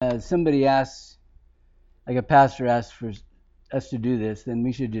somebody asks, like a pastor asks for us to do this, then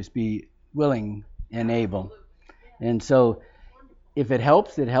we should just be willing and able. And so if it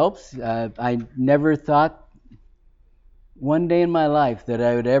helps, it helps. I never thought one day in my life that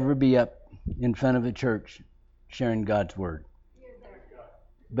I would ever be up in front of a church sharing God's word.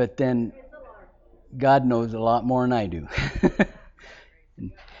 But then God knows a lot more than I do.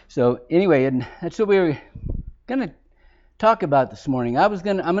 So anyway, and that's what we were going to talk about this morning. I'm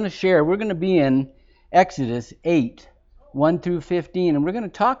going to share, we're going to be in Exodus 8, 1 through 15, and we're going to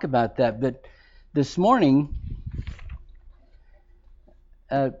talk about that. But this morning,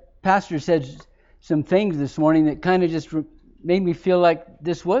 Pastor said some things this morning that kind of just made me feel like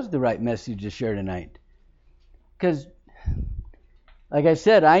this was the right message to share tonight. Because, like I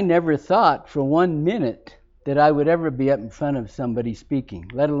said, I never thought for 1 minute that I would ever be up in front of somebody speaking,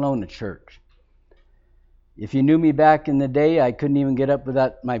 let alone a church. If you knew me back in the day, I couldn't even get up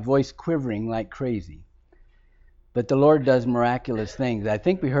without my voice quivering like crazy. But the Lord does miraculous things. I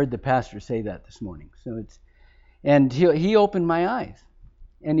think we heard the pastor say that this morning. And he opened my eyes,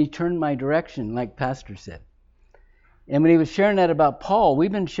 and he turned my direction, like Pastor said. And when he was sharing that about Paul,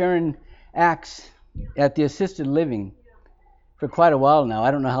 we've been sharing Acts at the assisted living for quite a while now.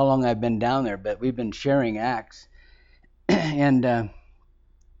 I don't know how long I've been down there, but we've been sharing Acts. And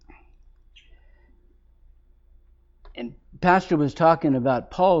Pastor was talking about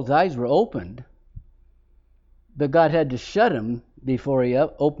Paul's eyes were opened, but God had to shut them before he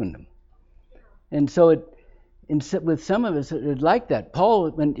opened them. And so with some of us, it's like that.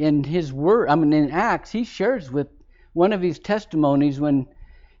 Paul, in his word, in Acts, he shares with one of his testimonies when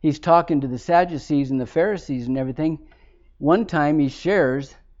he's talking to the Sadducees and the Pharisees and everything. One time he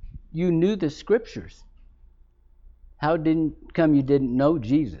shares, you knew the scriptures. How come you didn't know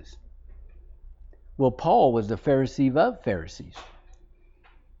Jesus? Well, Paul was the Pharisee of Pharisees.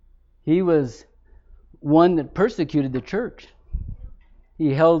 He was one that persecuted the church.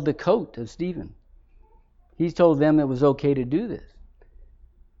 He held the coat of Stephen. He told them it was okay to do this.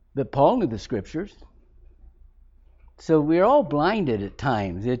 But Paul knew the scriptures. So we're all blinded at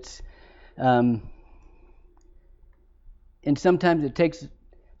times. And sometimes it takes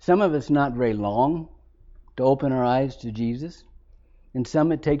some of us not very long to open our eyes to Jesus. And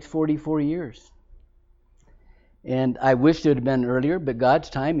some it takes 44 years. And I wish it had been earlier, but God's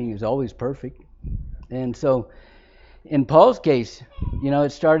timing is always perfect. And so in Paul's case,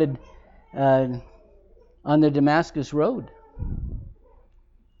 it started on the Damascus Road.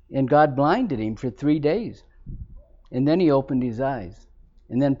 And God blinded him for 3 days. And then he opened his eyes.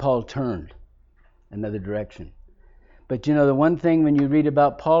 And then Paul turned another direction. But the one thing when you read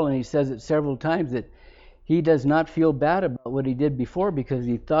about Paul, and he says it several times, that he does not feel bad about what he did before because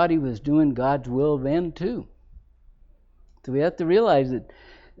he thought he was doing God's will then too. So we have to realize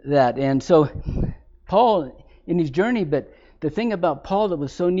that. And so Paul, in his journey, but the thing about Paul that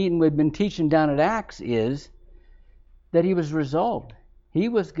was so neat, and we've been teaching down at Acts, is that he was resolved. He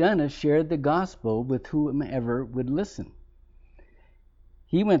was going to share the gospel with whomever would listen.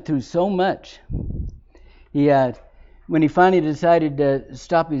 He went through so much. When he finally decided to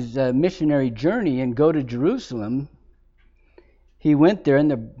stop his missionary journey and go to Jerusalem, he went there,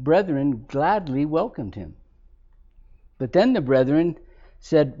 and the brethren gladly welcomed him. But then the brethren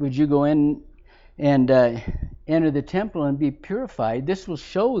said, would you go in and enter the temple and be purified? This will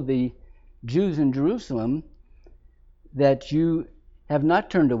show the Jews in Jerusalem that you have not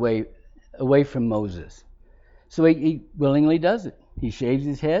turned away from Moses. So he willingly does it. He shaves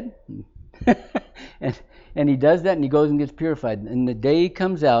his head, and he does that, and he goes and gets purified. And the day he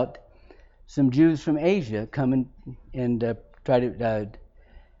comes out, some Jews from Asia come and try to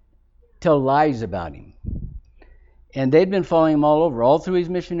tell lies about him. And they'd been following him all through his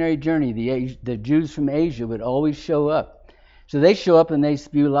missionary journey. The Jews from Asia would always show up. So they show up and they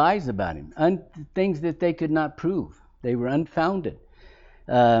spew lies about him, things that they could not prove. They were unfounded.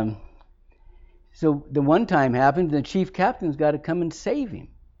 So the one time happened, the chief captain's got to come and save him.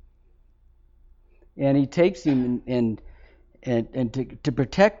 And he takes him and to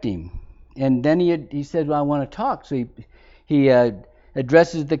protect him. And then he said, well, I want to talk. So he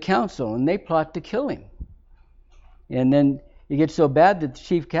addresses the council, and they plot to kill him. And then it gets so bad that the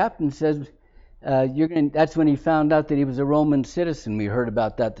chief captain says, that's when he found out that he was a Roman citizen. We heard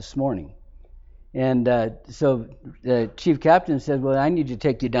about that this morning. And so the chief captain says, well, I need to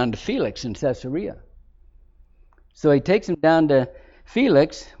take you down to Felix in Caesarea. So he takes him down to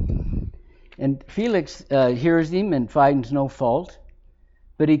Felix, and Felix hears him and finds no fault,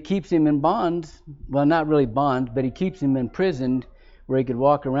 but he keeps him in bonds. Well, not really bonds, but he keeps him imprisoned where he could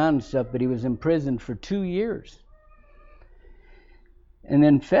walk around and stuff, but he was imprisoned for 2 years. And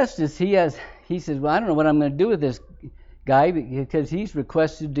then Festus, he says, well, I don't know what I'm going to do with this guy because he's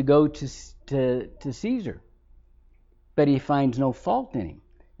requested to go to Caesar. But he finds no fault in him.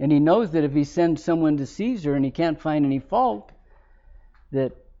 And he knows that if he sends someone to Caesar and he can't find any fault,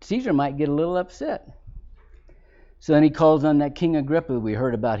 that Caesar might get a little upset. So then he calls on that King Agrippa. We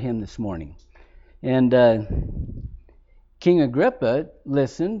heard about him this morning. And King Agrippa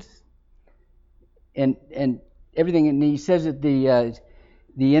listens and everything. And he says at the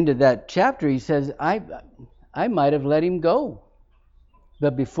end of that chapter, he says, I might have let him go.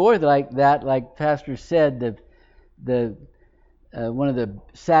 But before like Pastor said, the one of the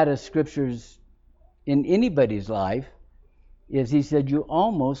saddest scriptures in anybody's life is he said, you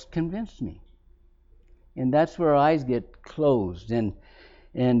almost convinced me. And that's where our eyes get closed. And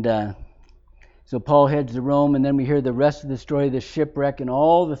so Paul heads to Rome, and then we hear the rest of the story, the shipwreck and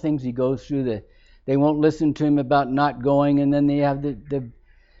all the things he goes through. They won't listen to him about not going, and then they have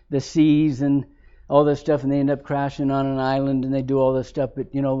the seas and all this stuff, and they end up crashing on an island, and they do all this stuff. But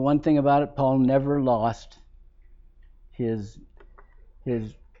one thing about it, Paul never lost his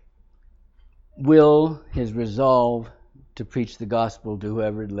will, his resolve to preach the gospel to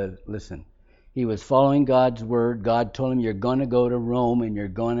whoever would listen. He was following God's word. God told him, you're going to go to Rome and you're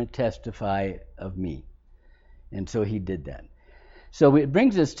going to testify of me. And so he did that. So it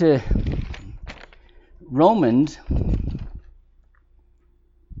brings us to Romans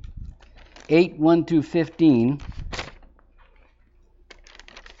 8, 1 through 15.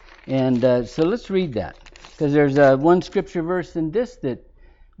 And so let's read that. Because there's one scripture verse in this that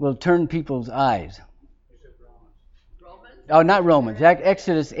will turn people's eyes. Romans? Oh, not Romans.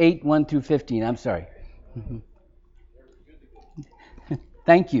 Exodus 8, 1 through 15. I'm sorry.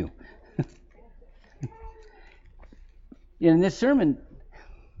 Thank you. In this sermon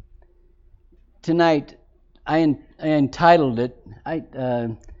tonight, I entitled it,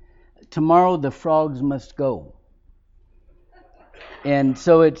 Tomorrow the Frogs Must Go. And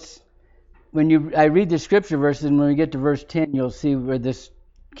so it's, I read the scripture verses, and when we get to verse 10, you'll see where this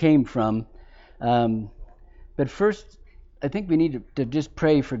came from. But first, I think we need to just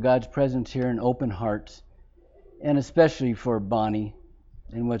pray for God's presence here and open hearts, and especially for Bonnie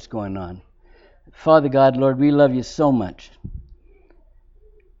and what's going on. Father God, Lord, we love you so much.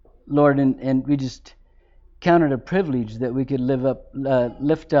 Lord, and we just count it a privilege that we could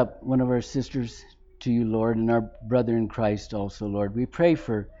lift up one of our sisters to you, Lord, and our brother in Christ also, Lord. We pray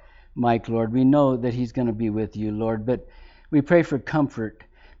for Mike, Lord. We know that he's going to be with you, Lord, but we pray for comfort,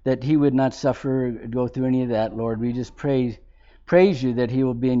 that he would not suffer or go through any of that, Lord. We just praise you that he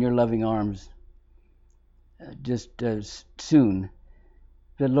will be in your loving arms soon.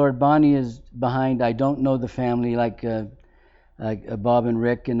 But Lord, Bonnie is behind. I don't know the family like Bob and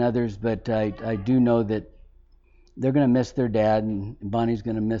Rick and others, but I do know that they're going to miss their dad, and Bonnie's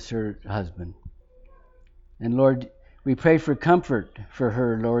going to miss her husband. And Lord, we pray for comfort for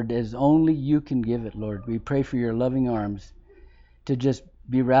her, Lord, as only you can give it, Lord. We pray for your loving arms to just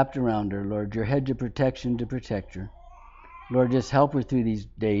be wrapped around her, Lord, your hedge of protection to protect her. Lord, just help her through these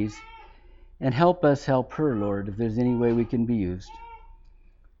days, and help us help her, Lord, if there's any way we can be used.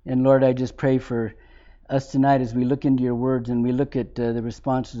 And Lord, I just pray for us tonight as we look into your words and we look at the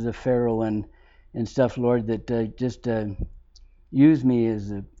responses of Pharaoh and stuff, Lord, that just use me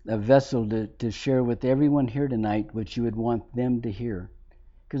as a vessel to share with everyone here tonight what you would want them to hear.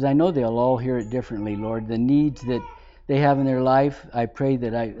 Because I know they'll all hear it differently, Lord. The needs that they have in their life, I pray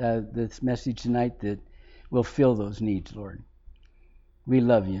that this message tonight that will fill those needs, Lord. We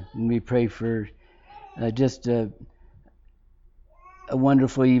love you, and we pray for just a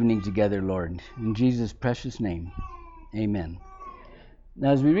wonderful evening together, Lord. In Jesus' precious name, amen.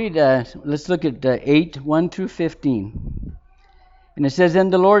 Now as we read, let's look at 8, 1 through 15. And it says,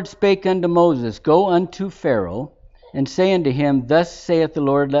 And the Lord spake unto Moses, Go unto Pharaoh, and say unto him, Thus saith the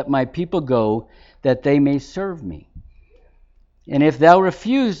Lord, Let my people go, that they may serve me. And if thou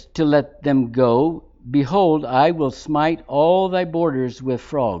refuse to let them go, behold, I will smite all thy borders with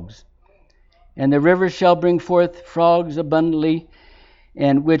frogs. And the rivers shall bring forth frogs abundantly,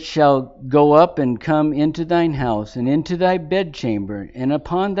 and which shall go up and come into thine house, and into thy bedchamber, and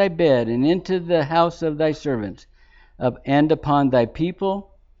upon thy bed, and into the house of thy servants, and upon thy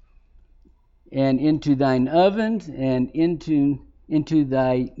people, and into thine ovens, and into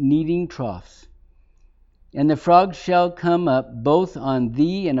thy kneading troughs. And the frogs shall come up both on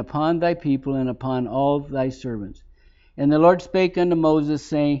thee, and upon thy people, and upon all thy servants. And the Lord spake unto Moses,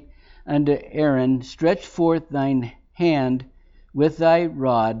 saying unto Aaron, Stretch forth thine hand with thy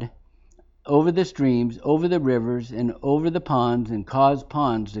rod over the streams, over the rivers, and over the ponds, and cause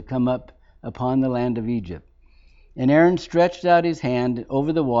ponds to come up upon the land of Egypt. And Aaron stretched out his hand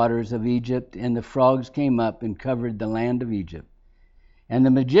over the waters of Egypt, and the frogs came up and covered the land of Egypt. And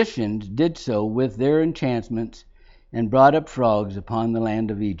the magicians did so with their enchantments, and brought up frogs upon the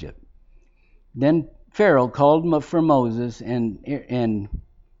land of Egypt. Then Pharaoh called for Moses and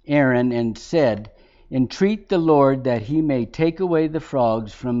Aaron and said, Entreat the Lord that he may take away the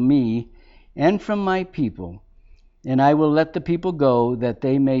frogs from me and from my people, and I will let the people go, that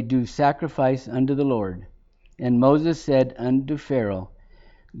they may do sacrifice unto the Lord. And Moses said unto Pharaoh,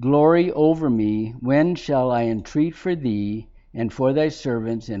 Glory over me, when shall I entreat for thee, and for thy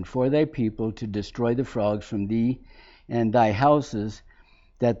servants, and for thy people, to destroy the frogs from thee and thy houses,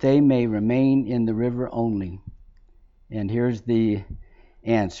 that they may remain in the river only? And here's the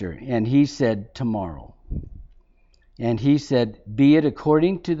answer. And he said, Tomorrow. And he said, Be it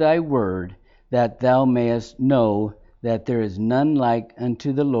according to thy word, that thou mayest know that there is none like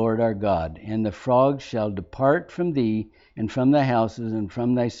unto the Lord our God. And the frogs shall depart from thee, and from thy houses, and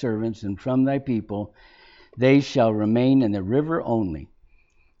from thy servants, and from thy people. They shall remain in the river only.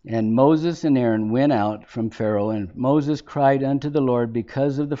 And Moses and Aaron went out from Pharaoh, and Moses cried unto the Lord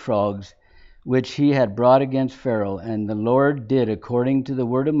because of the frogs which he had brought against Pharaoh. And the Lord did according to the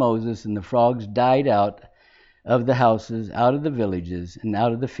word of Moses, and the frogs died out of the houses, out of the villages, and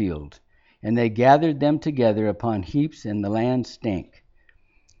out of the fields. And they gathered them together upon heaps, and the land stank.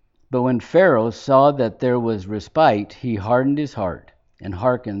 But when Pharaoh saw that there was respite, he hardened his heart, and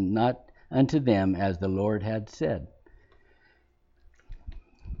hearkened not unto them as the Lord had said.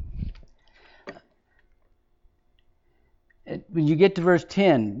 When you get to verse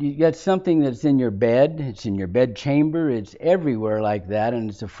 10, you got something that's in your bed, it's in your bed chamber, it's everywhere like that, and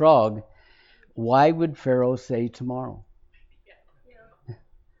it's a frog. Why would Pharaoh say tomorrow?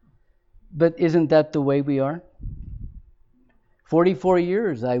 But isn't that the way we are? 44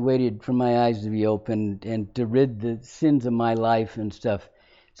 years I waited for my eyes to be opened and to rid the sins of my life and stuff.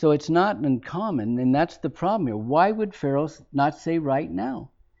 So it's not uncommon, and that's the problem here. Why would Pharaoh not say right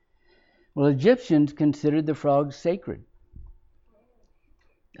now? Well, Egyptians considered the frogs sacred.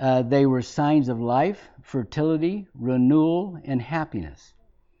 They were signs of life, fertility, renewal, and happiness.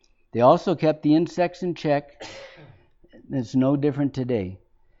 They also kept the insects in check. It's no different today.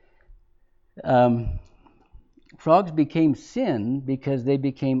 Frogs became sin because they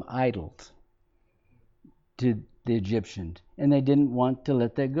became idols to the Egyptians, and they didn't want to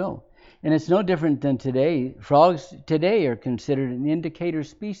let that go. And it's no different than today. Frogs today are considered an indicator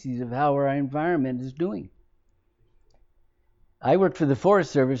species of how our environment is doing. I worked for the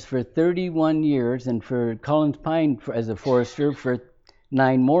Forest Service for 31 years, and for Collins Pine as a forester for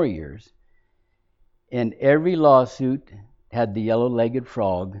 9 more years. And every lawsuit had the yellow-legged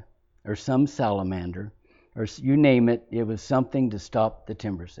frog or some salamander, or you name it, it was something to stop the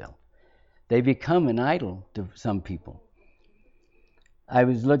timber sale. They become an idol to some people. I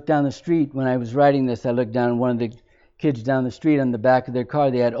looked down the street when I was writing this. I looked down, one of the kids down the street on the back of their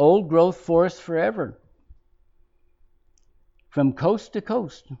car, they had old growth forest forever, from coast to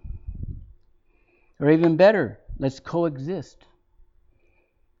coast. Or even better, let's coexist.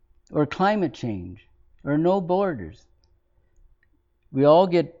 Or climate change, or no borders. We all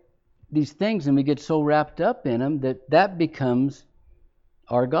get these things and we get so wrapped up in them that becomes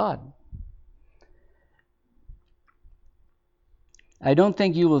our God. I don't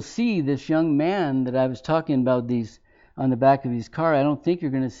think you will see this young man that I was talking about, these on the back of his car. I don't think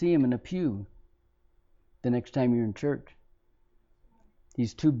you're going to see him in a pew the next time you're in church.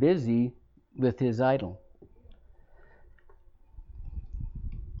 He's too busy with his idol.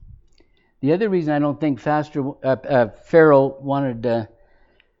 The other reason I don't think Pharaoh wanted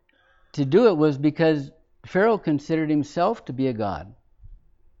to do it was because Pharaoh considered himself to be a god.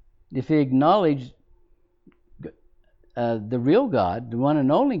 If he acknowledged the real God, the one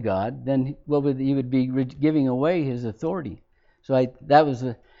and only God, then he would be giving away his authority. So that was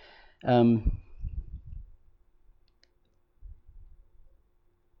a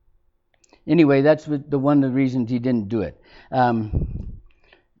anyway. That's one of the reasons he didn't do it.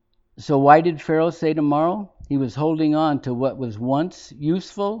 So why did Pharaoh say tomorrow? He was holding on to what was once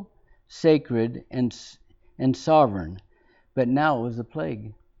useful, sacred, and sovereign, but now it was a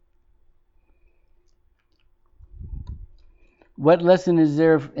plague. What lesson is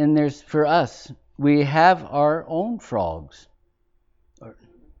there in there for us? We have our own frogs.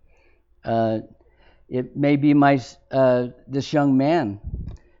 It may be this young man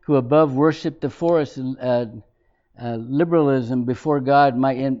who above worshipped the forest, liberalism before God.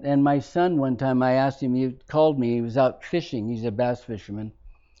 My son, one time I asked him, he called me, he was out fishing, he's a bass fisherman,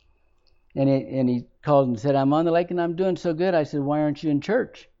 and he called and said, I'm on the lake and I'm doing so good. I said, why aren't you in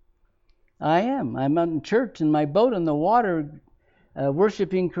church? I am. I'm out in church in my boat on the water,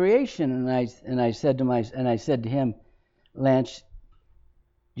 worshiping creation. And I said to him, Lance,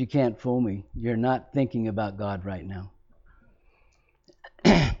 you can't fool me. You're not thinking about God right now.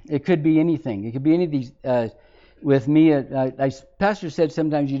 It could be anything. It could be any of these. With me, Pastor said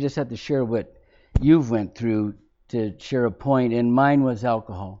sometimes you just have to share what you've went through to share a point, and mine was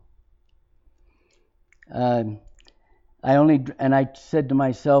alcohol. I said to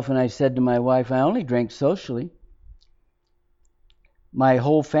myself and I said to my wife, I only drink socially. My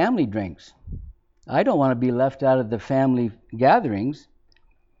whole family drinks. I don't want to be left out of the family gatherings.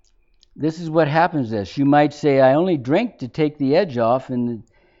 This is what happens. You might say, I only drink to take the edge off and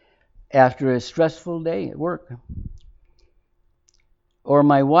after a stressful day at work. Or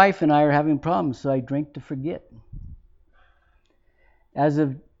my wife and I are having problems, so I drink to forget. As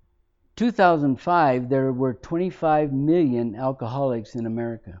of 2005, there were 25 million alcoholics in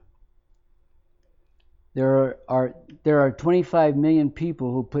America. There are 25 million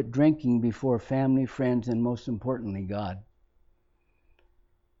people who put drinking before family, friends, and most importantly, God.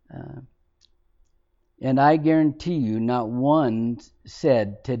 And I guarantee you, not one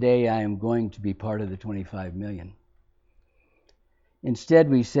said, today I am going to be part of the 25 million. Instead,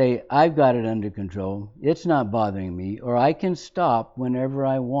 we say, I've got it under control. It's not bothering me. Or I can stop whenever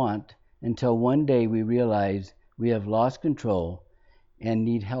I want until one day we realize we have lost control and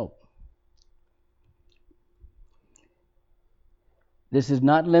need help. This is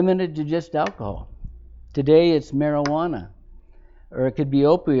not limited to just alcohol. Today it's marijuana, or it could be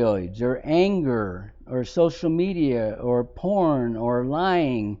opioids, or anger, or social media, or porn, or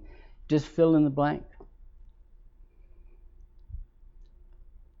lying. Just fill in the blank.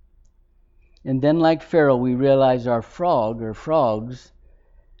 And then, like Pharaoh, we realize our frogs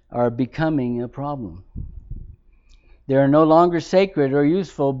are becoming a problem. They are no longer sacred or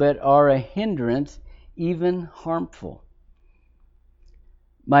useful, but are a hindrance, even harmful.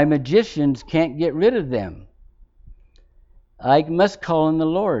 My magicians can't get rid of them. I must call on the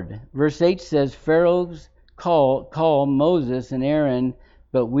Lord. Verse 8 says, Pharaoh's call Moses and Aaron,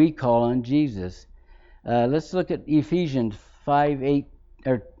 but we call on Jesus. Let's look at Ephesians 5:8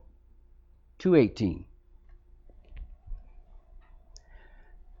 or 2:18.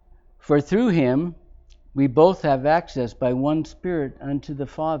 For through him we both have access by one Spirit unto the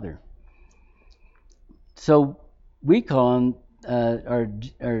Father. So we call on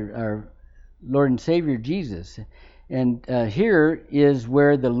our Lord and Savior Jesus. And here is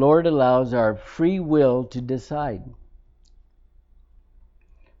where the Lord allows our free will to decide.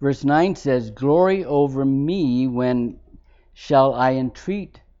 Verse 9 says, Glory over me when shall I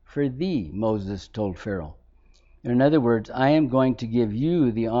entreat for thee, Moses told Pharaoh. In other words, I am going to give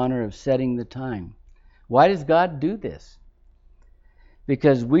you the honor of setting the time. Why does God do this?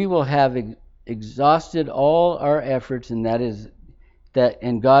 Because we will have exhausted all our efforts, and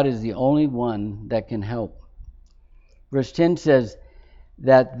and God is the only one that can help. Verse 10 says,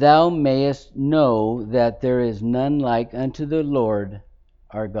 that thou mayest know that there is none like unto the Lord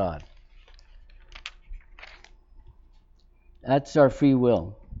our God. That's our free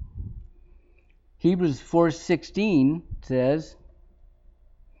will. Hebrews 4:16 says,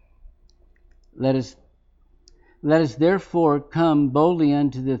 Let us therefore come boldly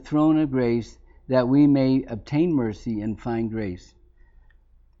unto the throne of grace, that we may obtain mercy and find grace.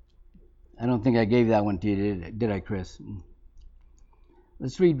 I don't think I gave that one to you, did I, Chris?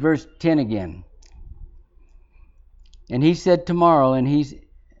 Let's read verse 10 again. And he said tomorrow, and he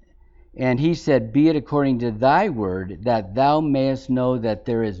said, Be it according to thy word, that thou mayest know that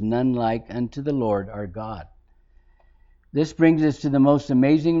there is none like unto the Lord our God. This brings us to the most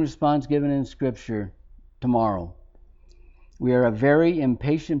amazing response given in Scripture, tomorrow. We are a very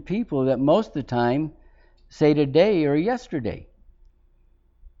impatient people that most of the time say today or yesterday.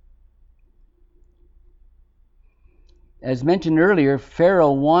 As mentioned earlier,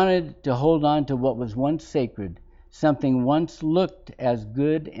 Pharaoh wanted to hold on to what was once sacred, something once looked as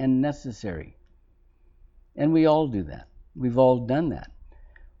good and necessary. And we all do that. We've all done that.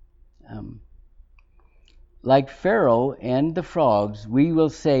 Like Pharaoh and the frogs, we will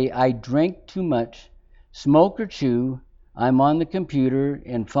say, I drink too much, smoke or chew, I'm on the computer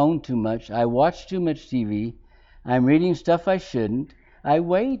and phone too much, I watch too much TV, I'm reading stuff I shouldn't, I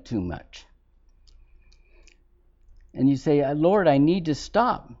weigh too much. And you say, Lord, I need to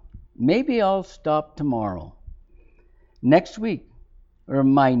stop. Maybe I'll stop tomorrow. Next week, or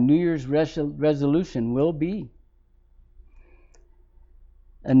my New Year's resolution will be.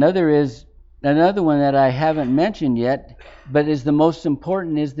 Another one that I haven't mentioned yet, but is the most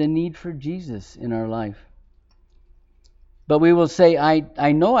important, is the need for Jesus in our life. But we will say,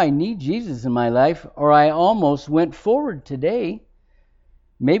 I know I need Jesus in my life, or I almost went forward today,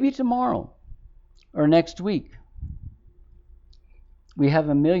 maybe tomorrow, or next week. We have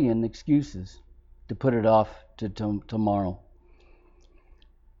a million excuses to put it off to tomorrow.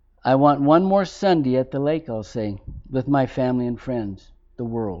 I want one more Sunday at the lake, I'll say, with my family and friends, the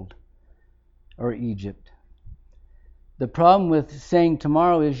world, or Egypt. The problem with saying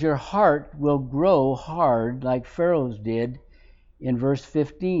tomorrow is your heart will grow hard like Pharaoh's did in verse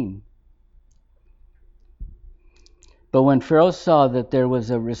 15. But when Pharaoh saw that there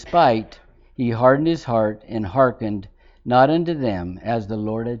was a respite, he hardened his heart and hearkened not unto them, as the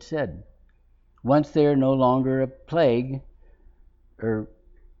Lord had said. Once they are no longer a plague or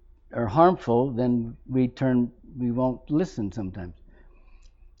harmful, then we won't listen sometimes.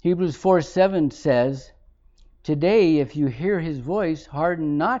 Hebrews 4:7 says, today, if you hear his voice,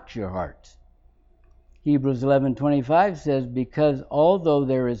 harden not your hearts. Hebrews 11:25 says, because although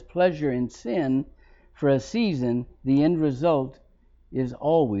there is pleasure in sin for a season, the end result is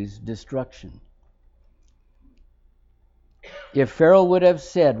always destruction. If Pharaoh would have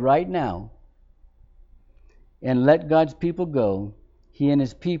said right now and let God's people go, he and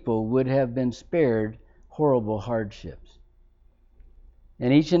his people would have been spared horrible hardships.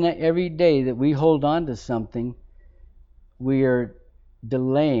 And each and every day that we hold on to something, we are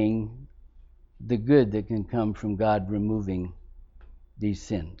delaying the good that can come from God removing these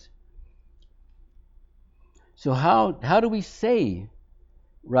sins. So how do we say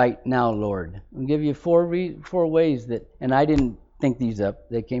right now, Lord? I'll give you four ways that, and I didn't think these up,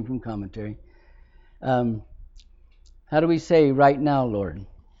 they came from commentary. How do we say right now, Lord?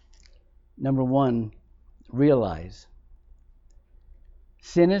 Number one, realize.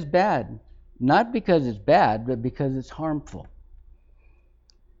 Sin is bad, not because it's bad, but because it's harmful.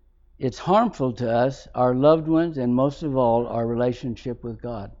 It's harmful to us, our loved ones, and most of all, our relationship with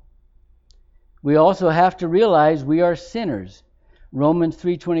God. We also have to realize we are sinners. Romans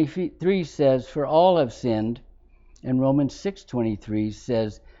 3:23 says, for all have sinned, and Romans 6:23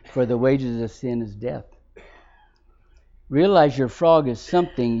 says, for the wages of sin is death. Realize your frog is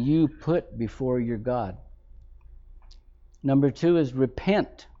something you put before your God. Number two is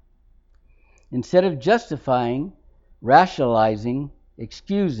repent. Instead of justifying, rationalizing,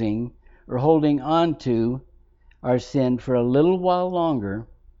 excusing, or holding on to our sin for a little while longer,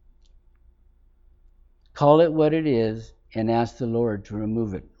 call it what it is and ask the Lord to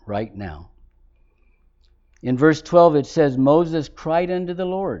remove it right now. In verse 12 it says, Moses cried unto the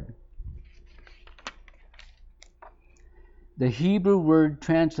Lord. The Hebrew word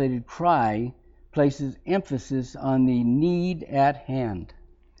translated cry places emphasis on the need at hand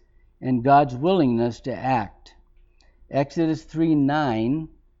and God's willingness to act. Exodus 3:9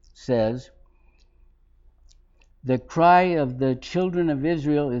 says, the cry of the children of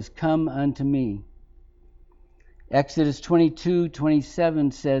Israel is come unto me. Exodus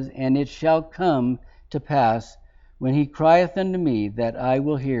 22:27 says, and it shall come to pass when he crieth unto me that I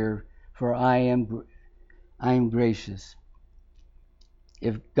will hear, for I am gracious.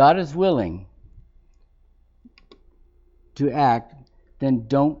 If God is willing to act, then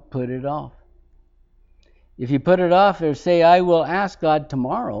don't put it off. If you put it off or say, I will ask God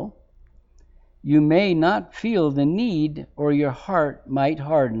tomorrow, you may not feel the need, or your heart might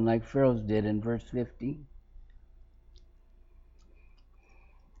harden like Pharaoh's did in verse 15.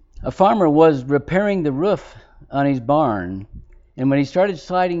 A farmer was repairing the roof on his barn, and when he started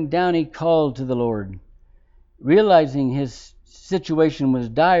sliding down, he called to the Lord. Realizing his situation was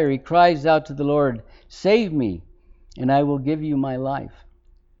dire, he cries out to the Lord, save me, and I will give you my life.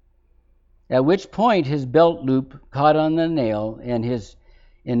 At which point his belt loop caught on the nail, and his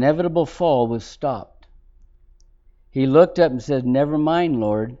inevitable fall was stopped. He looked up and said, never mind,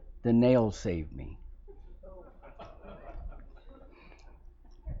 Lord, the nail saved me.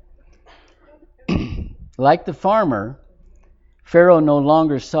 Like the farmer, Pharaoh no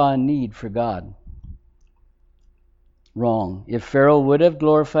longer saw a need for God. Wrong. If Pharaoh would have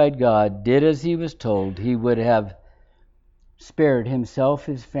glorified God, did as he was told, he would have spared himself,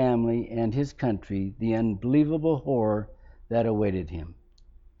 his family, and his country the unbelievable horror that awaited him.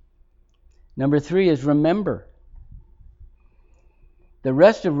 Number three is remember. The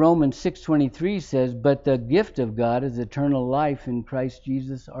rest of Romans 6:23 says, but the gift of God is eternal life in Christ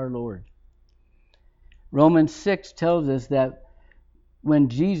Jesus our Lord. Romans 6 tells us that when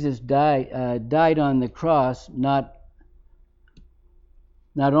Jesus died on the cross, not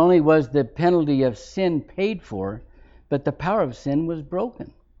only was the penalty of sin paid for, but the power of sin was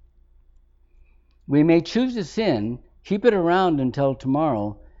broken. We may choose to sin, keep it around until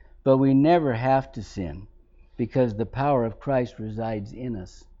tomorrow, but we never have to sin because the power of Christ resides in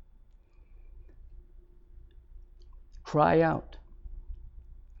us. Cry out.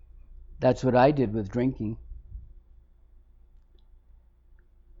 That's what I did with drinking.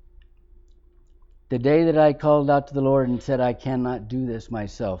 The day that I called out to the Lord and said, I cannot do this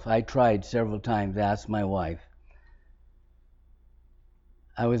myself, I tried several times, asked my wife.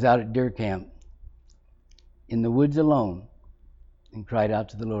 I was out at deer camp in the woods alone and cried out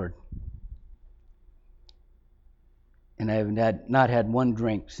to the Lord. And I have not had one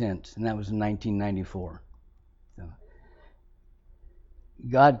drink since, and that was in 1994. So,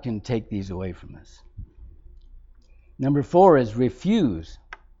 God can take these away from us. Number 4 is refuse.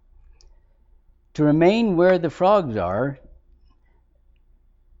 To remain where the frogs are,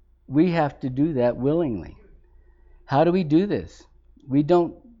 we have to do that willingly. How do we do this? We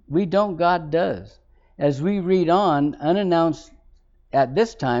don't, God does. As we read on, unannounced at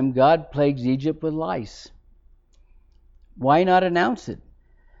this time, God plagues Egypt with lice. Why not announce it?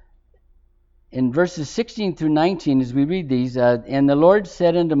 In verses 16 through 19, as we read these, and the Lord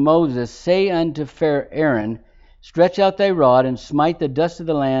said unto Moses, say unto Aaron, stretch out thy rod and smite the dust of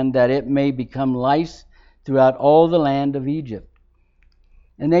the land, that it may become lice throughout all the land of Egypt.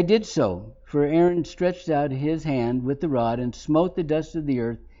 And they did so, for Aaron stretched out his hand with the rod and smote the dust of the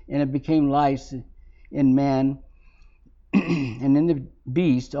earth, and it became lice in man and in the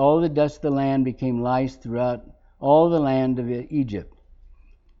beast. All the dust of the land became lice throughout all the land of Egypt.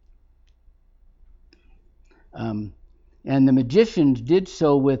 And the magicians did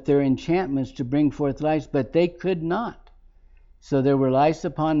so with their enchantments to bring forth lice, but they could not. So there were lice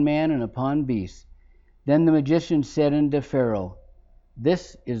upon man and upon beast. Then the magicians said unto Pharaoh,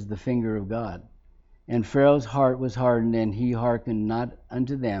 this is the finger of God. And Pharaoh's heart was hardened, and he hearkened not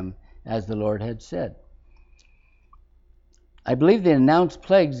unto them, as the Lord had said. I believe the announced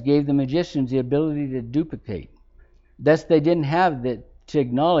plagues gave the magicians the ability to duplicate. Thus they didn't have to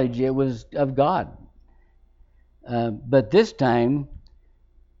acknowledge it was of God. But this time,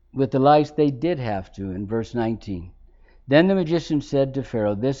 with the lice, they did have to, in verse 19. Then the magician said to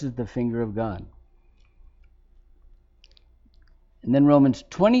Pharaoh, this is the finger of God. And then Romans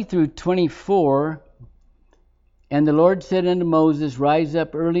 20 through 24, and the Lord said unto Moses, rise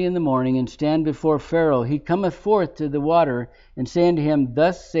up early in the morning, and stand before Pharaoh. He cometh forth to the water, and say unto him,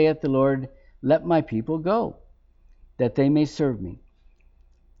 thus saith the Lord, let my people go, that they may serve me.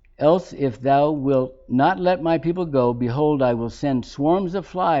 Else, if thou wilt not let my people go, behold, I will send swarms of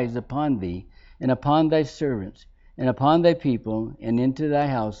flies upon thee, and upon thy servants, and upon thy people, and into thy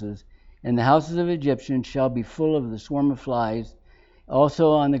houses. And the houses of Egyptians shall be full of the swarm of flies,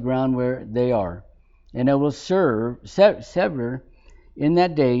 also on the ground where they are. And I will sever in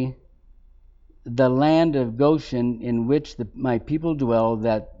that day the land of Goshen, in which my people dwell,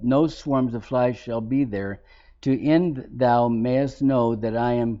 that no swarms of flies shall be there, to end thou mayest know that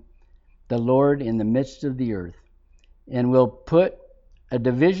I am the Lord in the midst of the earth, and will put a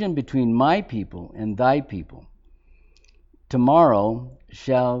division between my people and thy people. Tomorrow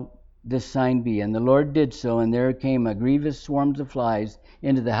shall this sign be. And the Lord did so, and there came a grievous swarms of flies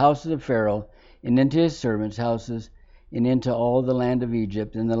into the houses of Pharaoh, and into his servants' houses, and into all the land of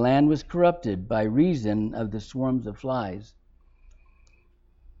Egypt. And the land was corrupted by reason of the swarms of flies.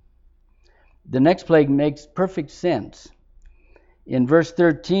 The next plague makes perfect sense. In verse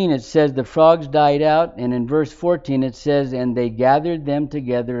 13 it says the frogs died out, and in verse 14 it says, and they gathered them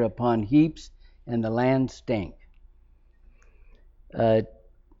together upon heaps, and the land stank. It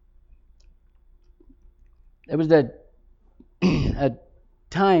was a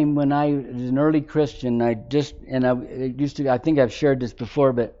time when I was an early Christian. I think I've shared this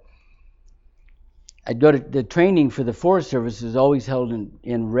before, but I'd go to the training for the Forest Service is always held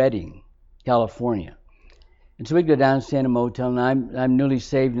in Redding, California. And so we'd go down and stay in a motel, and I'm newly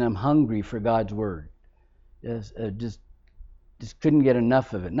saved, and I'm hungry for God's Word. Just couldn't get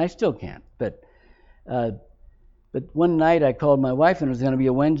enough of it, and I still can't. But one night I called my wife, and it was going to be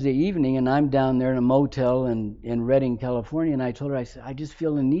a Wednesday evening, and I'm down there in a motel in Redding, California, and I told her, I said, I just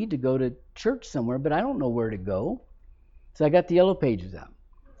feel the need to go to church somewhere, but I don't know where to go. So I got the Yellow Pages out,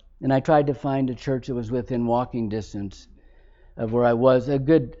 and I tried to find a church that was within walking distance of where I was, a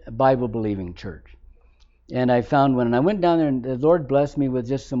good Bible-believing church. And I found one, and I went down there, and the Lord blessed me with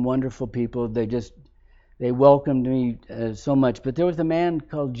just some wonderful people. They welcomed me so much. But there was a man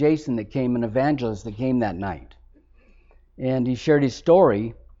called Jason that came, an evangelist that came that night. And he shared his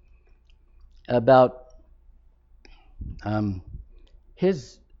story about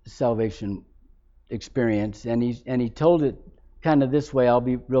his salvation experience, and he told it kind of this way. I'll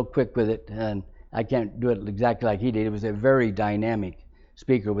be real quick with it, and I can't do it exactly like he did. It was a very dynamic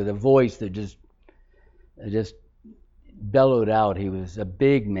speaker with a voice that just just bellowed out. He was a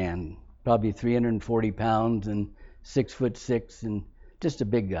big man, probably 340 pounds and 6'6", and just a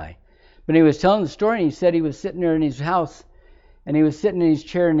big guy. But he was telling the story, and he said he was sitting there in his house, and he was sitting in his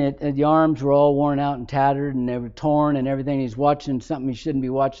chair, and the arms were all worn out and tattered, and they were torn and everything. He's watching something he shouldn't be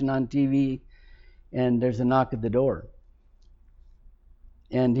watching on TV, and there's a knock at the door.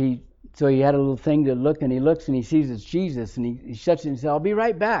 And so he had a little thing to look, and he looks, and he sees it's Jesus, and he shuts it and says, "I'll be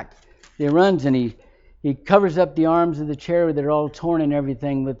right back." He runs, and he covers up the arms of the chair that are all torn and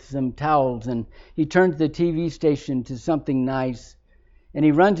everything with some towels, and he turns the TV station to something nice, and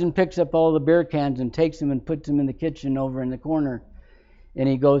he runs and picks up all the beer cans and takes them and puts them in the kitchen over in the corner, and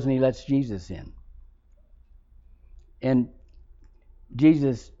he goes and he lets Jesus in. And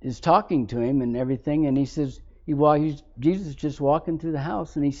Jesus is talking to him and everything, and he says, Jesus is just walking through the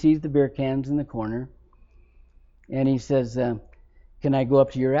house, and he sees the beer cans in the corner, and he says, "Can I go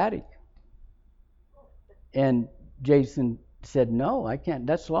up to your attic?" And Jason said, "No, I can't.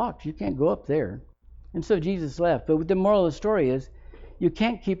 That's locked. You can't go up there." And so Jesus left. But the moral of the story is, you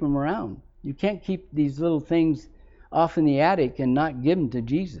can't keep them around. You can't keep these little things off in the attic and not give them to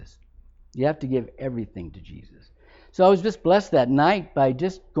Jesus. You have to give everything to Jesus. So I was just blessed that night by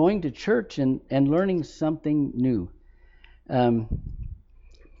just going to church and learning something new.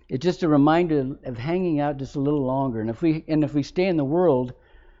 It's just a reminder of hanging out just a little longer. And if we stay in the world,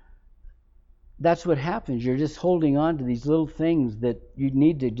 that's what happens. You're just holding on to these little things that you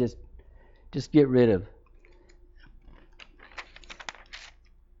need to just get rid of.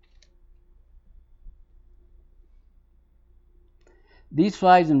 These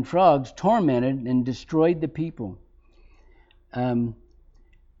flies and frogs tormented and destroyed the people. In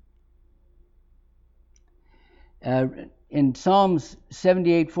Psalms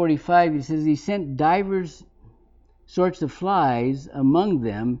 78:45, he says, "He sent divers sorts of flies among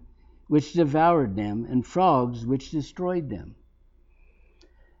them, which devoured them, and frogs which destroyed them."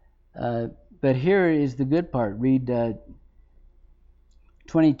 But here is the good part. Read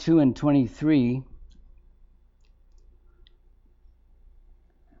 22 and 23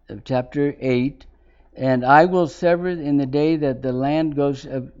 of chapter 8. "And I will sever in the day that the land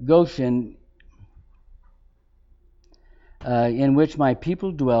of Goshen, in which my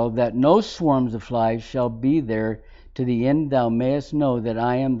people dwell, that no swarms of flies shall be there, to the end thou mayest know that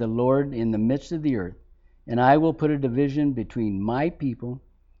I am the Lord in the midst of the earth. And I will put a division between my people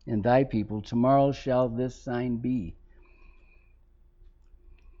and thy people. Tomorrow shall this sign be."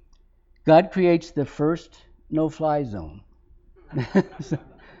 God creates the first no-fly zone.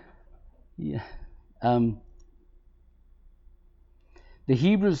 Yeah. The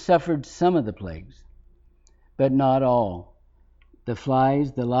Hebrews suffered some of the plagues, but not all. The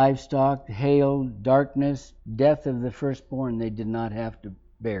flies, the livestock, hail, darkness, death of the firstborn, they did not have to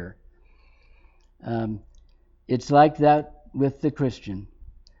bear. It's like that with the Christian.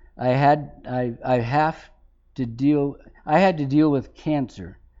 I had to deal with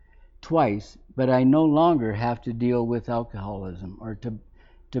cancer twice, but I no longer have to deal with alcoholism or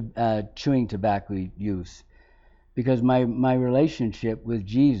chewing tobacco use, because my relationship with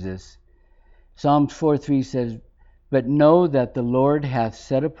Jesus. Psalms 4:3 says, "But know that the Lord hath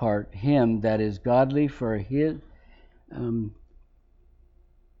set apart him that is godly for his..." I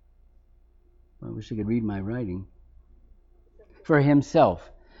wish I could read my writing. "For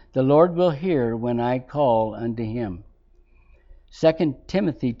himself. The Lord will hear when I call unto him." 2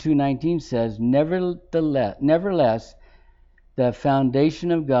 Timothy 2:19 says, "Nevertheless, the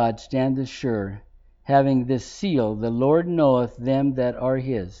foundation of God standeth sure, having this seal, the Lord knoweth them that are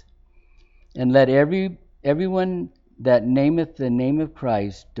his. And let everyone that nameth the name of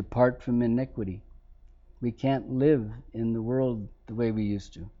Christ depart from iniquity." We can't live in the world the way we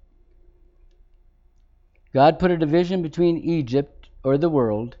used to. God put a division between Egypt, or the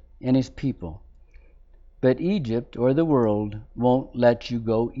world, and his people. But Egypt, or the world, won't let you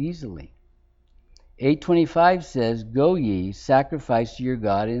go easily. 8:25 says, "Go ye, sacrifice to your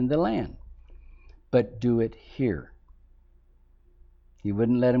God in the land, but do it here." He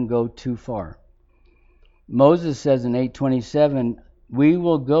wouldn't let him go too far. Moses says in 8:27, "We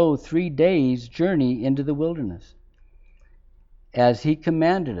will go 3 days' journey into the wilderness, as he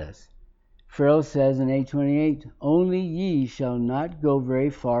commanded us." Pharaoh says in 8:28, "Only ye shall not go very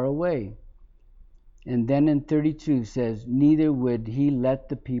far away." And then in 32 says, "Neither would he let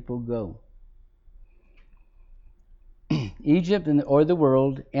the people go." Egypt or the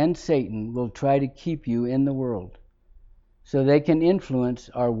world and Satan will try to keep you in the world so they can influence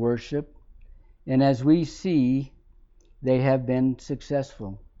our worship. And as we see, they have been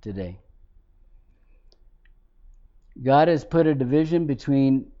successful today. God has put a division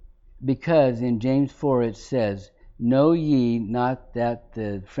between because in James 4 it says, "Know ye not that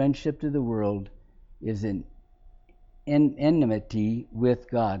the friendship of the world is an enmity with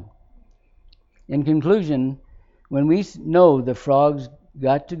God?" In conclusion, when we know the frog's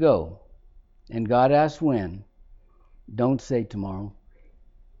got to go, and God asks when, don't say tomorrow.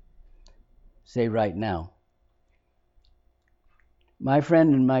 Say right now. My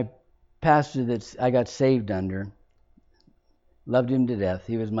friend and my pastor that I got saved under, loved him to death.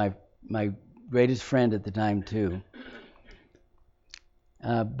 He was my greatest friend at the time too.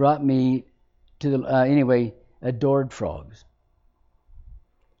 Brought me to the adored frogs.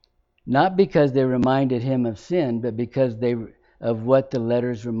 Not because they reminded him of sin, but because of what the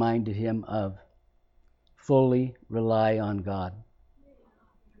letters reminded him of. Fully rely on God.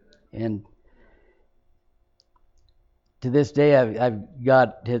 And to this day, I've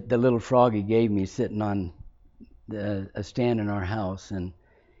got the little frog he gave me sitting on a stand in our house, and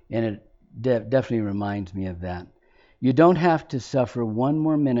it definitely reminds me of that. You don't have to suffer one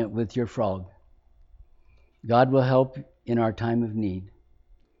more minute with your frog. God will help in our time of need.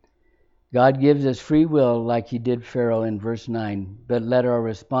 God gives us free will like he did Pharaoh in verse 9, but let our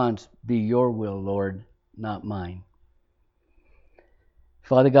response be your will, Lord, not mine.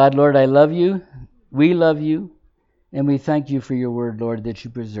 Father God, Lord, I love you. We love you, and we thank you for your word, Lord, that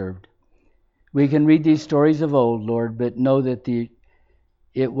you preserved. We can read these stories of old, Lord, but know that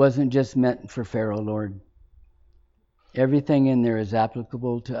it wasn't just meant for Pharaoh, Lord. Everything in there is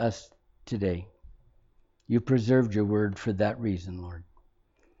applicable to us today. You preserved your word for that reason, Lord.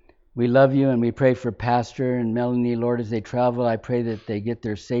 We love you, and we pray for Pastor and Melanie, Lord, as they travel. I pray that they get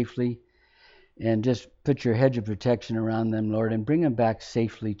there safely, and just put your hedge of protection around them, Lord, and bring them back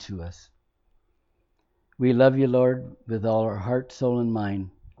safely to us. We love you, Lord, with all our heart, soul, and mind.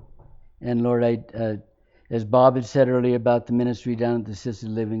 And Lord, as Bob had said earlier about the ministry down at the Assisted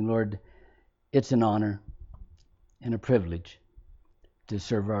Living, Lord, it's an honor and a privilege to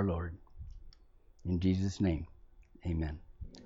serve our Lord. In Jesus' name, amen.